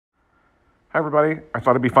Hi everybody, I thought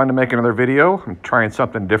it'd be fun to make another video. I'm trying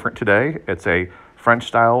something different today. It's a French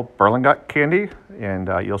style Berlingot candy, and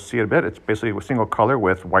you'll see it a bit. It's basically a single color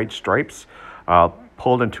with white stripes,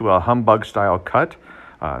 pulled into a humbug style cut.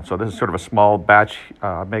 So this is sort of a small batch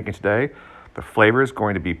making today. The flavor is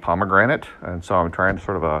going to be pomegranate, and so I'm trying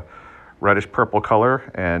sort of a reddish purple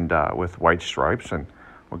color and with white stripes, and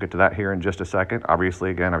we'll get to that here in just a second. Obviously,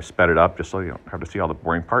 again, I've sped it up just so you don't have to see all the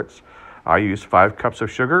boring parts. I use 5 cups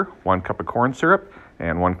of sugar, 1 cup of corn syrup,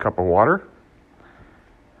 and 1 cup of water.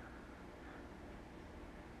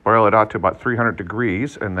 Boil it out to about 300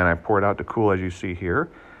 degrees, and then I pour it out to cool as you see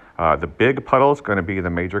here. The big puddle is going to be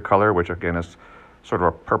the major color, which again is sort of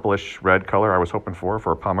a purplish red color I was hoping for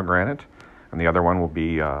a pomegranate. And the other one will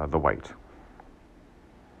be the white.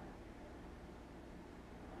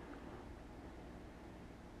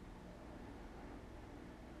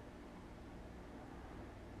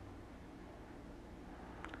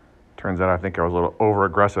 Turns out I think I was a little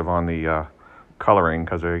over-aggressive on the coloring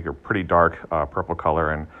because they're pretty dark purple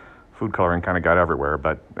color, and food coloring kind of got everywhere,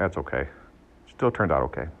 but that's okay. Still turned out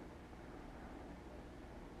okay.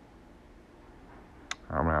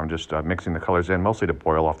 I'm just mixing the colors in, mostly to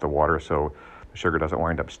boil off the water so the sugar doesn't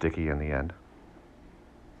wind up sticky in the end.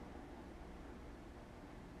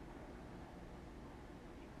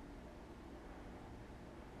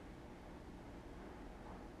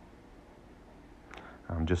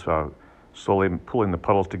 I'm just slowly pulling the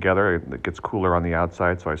puddles together. It gets cooler on the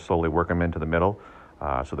outside, so I slowly work them into the middle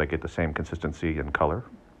so they get the same consistency and color.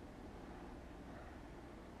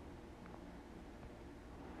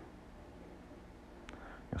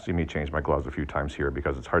 You'll see me change my gloves a few times here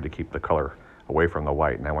because it's hard to keep the color away from the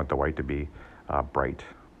white, and I want the white to be bright.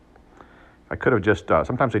 I could have just,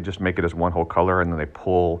 sometimes they just make it as one whole color and then they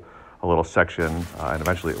pull a little section and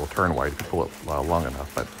eventually it will turn white if you pull it long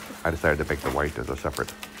enough, but I decided to make the white as a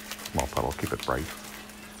separate small puddle, keep it bright.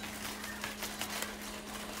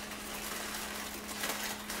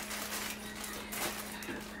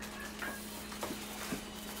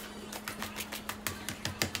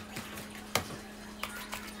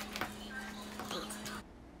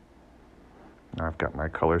 Now I've got my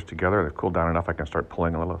colors together. They've cooled down enough I can start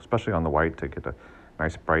pulling a little, especially on the white, to get a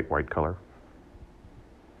nice bright white color.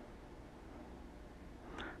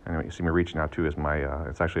 And what you see me reaching out to is my,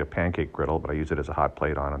 it's actually a pancake griddle, but I use it as a hot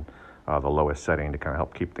plate on the lowest setting to kind of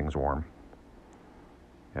help keep things warm.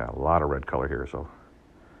 Yeah, a lot of red color here, so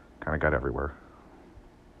kind of got everywhere.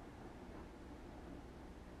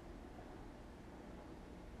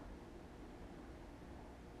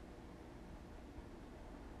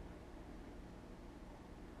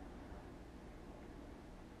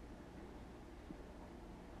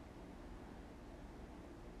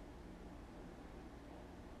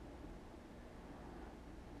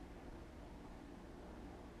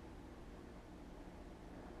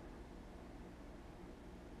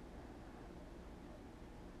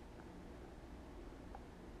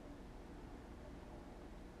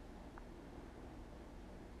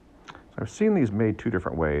 I've seen these made 2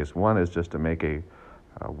 different ways. One is just to make a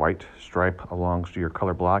white stripe along your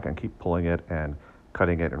color block and keep pulling it and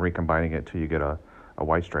cutting it and recombining it till you get a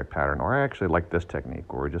white stripe pattern. Or I actually like this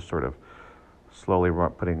technique where we're just sort of slowly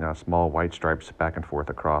putting small white stripes back and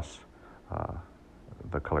forth across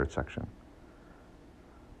the colored section.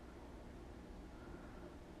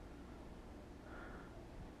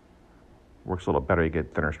 Works a little better, you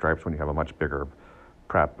get thinner stripes when you have a much bigger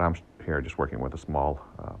prep. I'm here just working with a small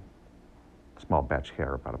batch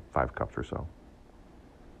here, about 5 cups or so.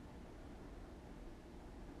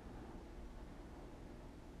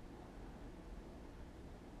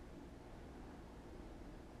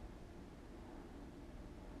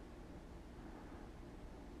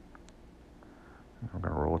 We're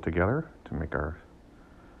going to roll it together to make our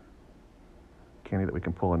candy that we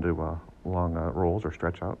can pull into long rolls or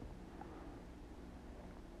stretch out.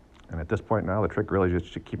 And at this point now, the trick really is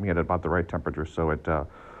just keeping it at about the right temperature so it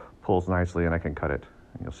pulls nicely and I can cut it.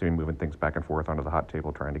 And you'll see me moving things back and forth onto the hot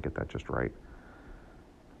table trying to get that just right.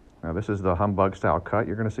 Now this is the humbug style cut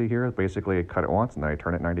you're going to see here. Basically I cut it once and then I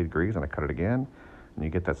turn it 90 degrees and I cut it again. And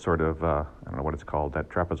you get that sort of, I don't know what it's called, that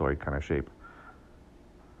trapezoid kind of shape.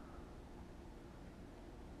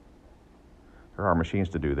 There are machines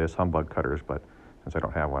to do this, humbug cutters, but since I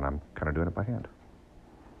don't have one, I'm kind of doing it by hand.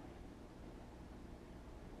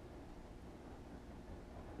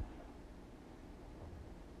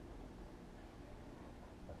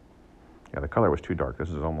 Yeah, the color was too dark. This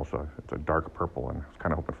is almost it's a dark purple, and I was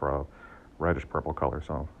kind of hoping for a reddish purple color,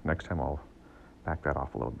 so next time I'll back that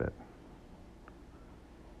off a little bit.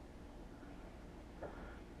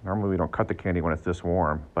 Normally we don't cut the candy when it's this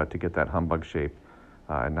warm, but to get that humbug shape,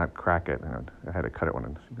 and not crack it. And I had to cut it when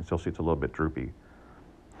you can still see it's a little bit droopy.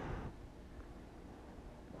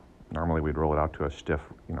 Normally we'd roll it out to a stiff,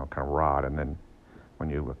 kind of rod, and then when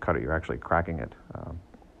you cut it, you're actually cracking it.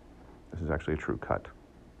 This is actually a true cut.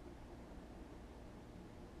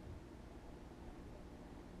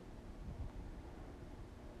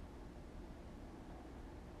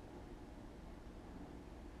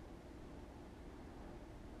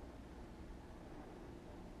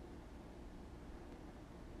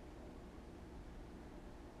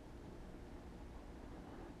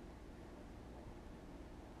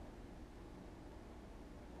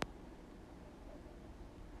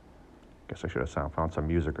 Guess I should have found some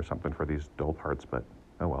music or something for these dull parts, but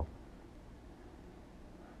oh well.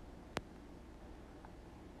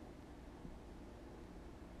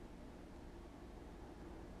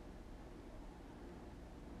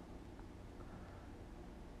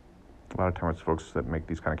 A lot of times folks that make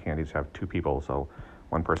these kind of candies have two people, so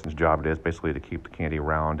one person's job it is basically to keep the candy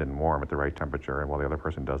round and warm at the right temperature, and while the other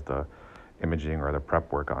person does the imaging or the prep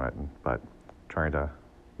work on it. But trying to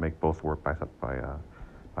make both work by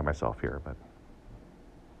myself here, but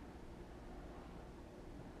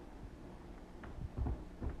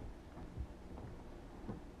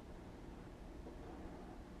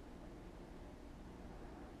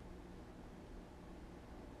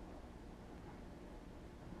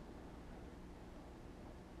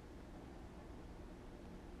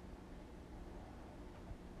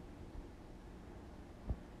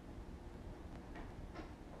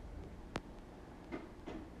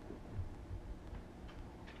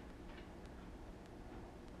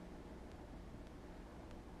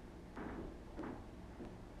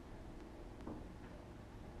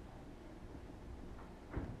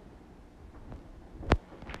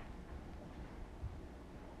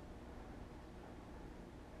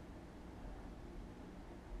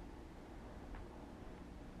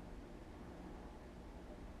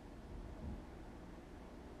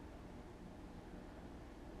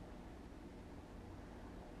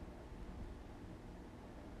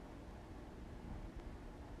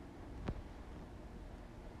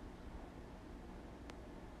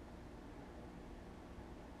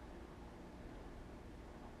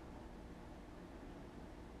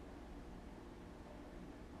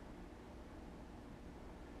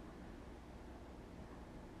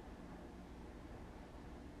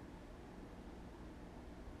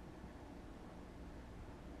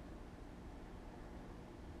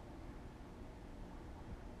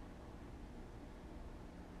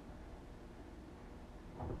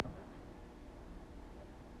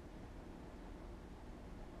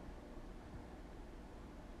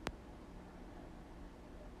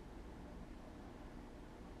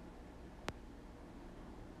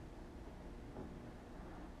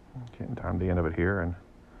getting down to the end of it here, and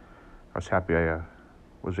I was happy I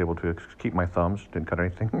was able to keep my thumbs, didn't cut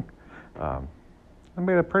anything. I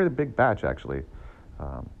made a pretty big batch, actually.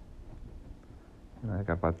 I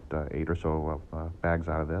got about 8 or so bags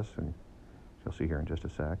out of this, and you'll see here in just a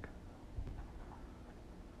sec.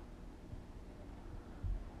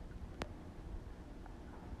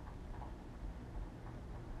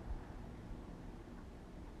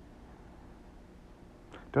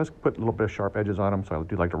 It does put a little bit of sharp edges on them, so I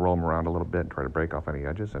do like to roll them around a little bit and try to break off any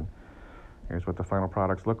edges. And here's what the final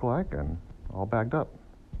products look like, and all bagged up.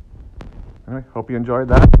 Anyway, hope you enjoyed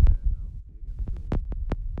that.